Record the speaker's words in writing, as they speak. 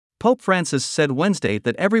Pope Francis said Wednesday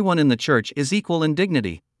that everyone in the Church is equal in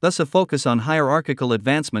dignity, thus a focus on hierarchical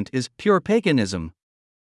advancement is pure paganism.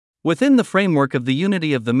 Within the framework of the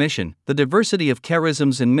unity of the mission, the diversity of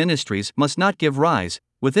charisms and ministries must not give rise,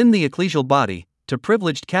 within the ecclesial body, to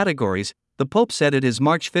privileged categories, the Pope said at his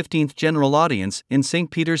March 15 general audience in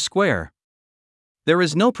St. Peter's Square. There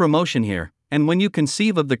is no promotion here, and when you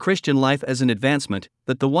conceive of the Christian life as an advancement,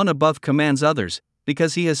 that the one above commands others,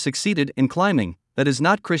 because he has succeeded in climbing, that is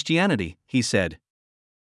not Christianity, he said.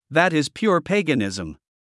 That is pure paganism.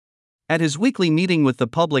 At his weekly meeting with the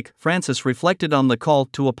public, Francis reflected on the call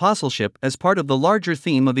to apostleship as part of the larger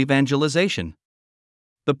theme of evangelization.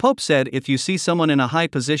 The Pope said if you see someone in a high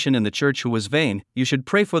position in the Church who is vain, you should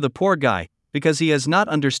pray for the poor guy, because he has not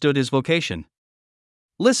understood his vocation.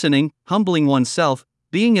 Listening, humbling oneself,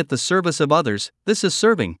 being at the service of others, this is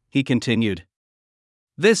serving, he continued.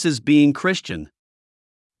 This is being Christian.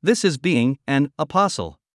 This is being an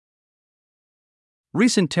apostle.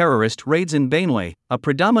 Recent terrorist raids in Benue, a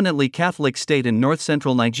predominantly Catholic state in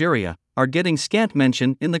north-central Nigeria, are getting scant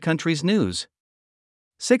mention in the country's news.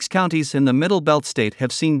 6 counties in the Middle Belt state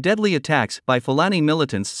have seen deadly attacks by Fulani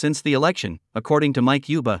militants since the election, according to Mike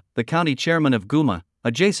Yuba, the county chairman of Guma,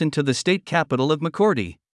 adjacent to the state capital of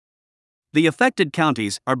Makurdi. The affected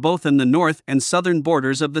counties are both in the north and southern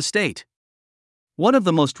borders of the state. One of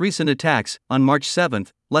the most recent attacks, on March 7,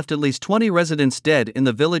 left at least 20 residents dead in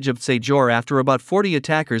the village of Tsejor after about 40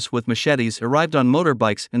 attackers with machetes arrived on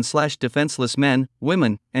motorbikes and slashed defenseless men,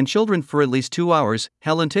 women, and children for at least 2 hours,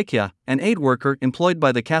 Helen Tikya, an aid worker employed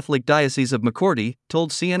by the Catholic Diocese of Makurdi,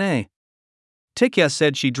 told CNA. Tikya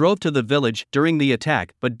said she drove to the village during the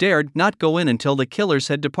attack but dared not go in until the killers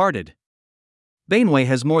had departed. Benue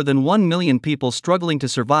has more than 1 million people struggling to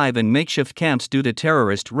survive in makeshift camps due to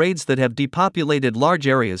terrorist raids that have depopulated large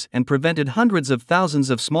areas and prevented hundreds of thousands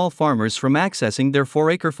of small farmers from accessing their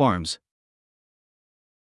 4-acre farms.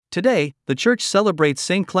 Today, the Church celebrates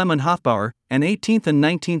Saint Clement Hofbauer, an 18th and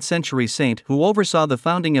 19th century saint who oversaw the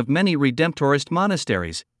founding of many Redemptorist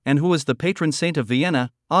monasteries, and who was the patron saint of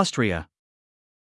Vienna, Austria.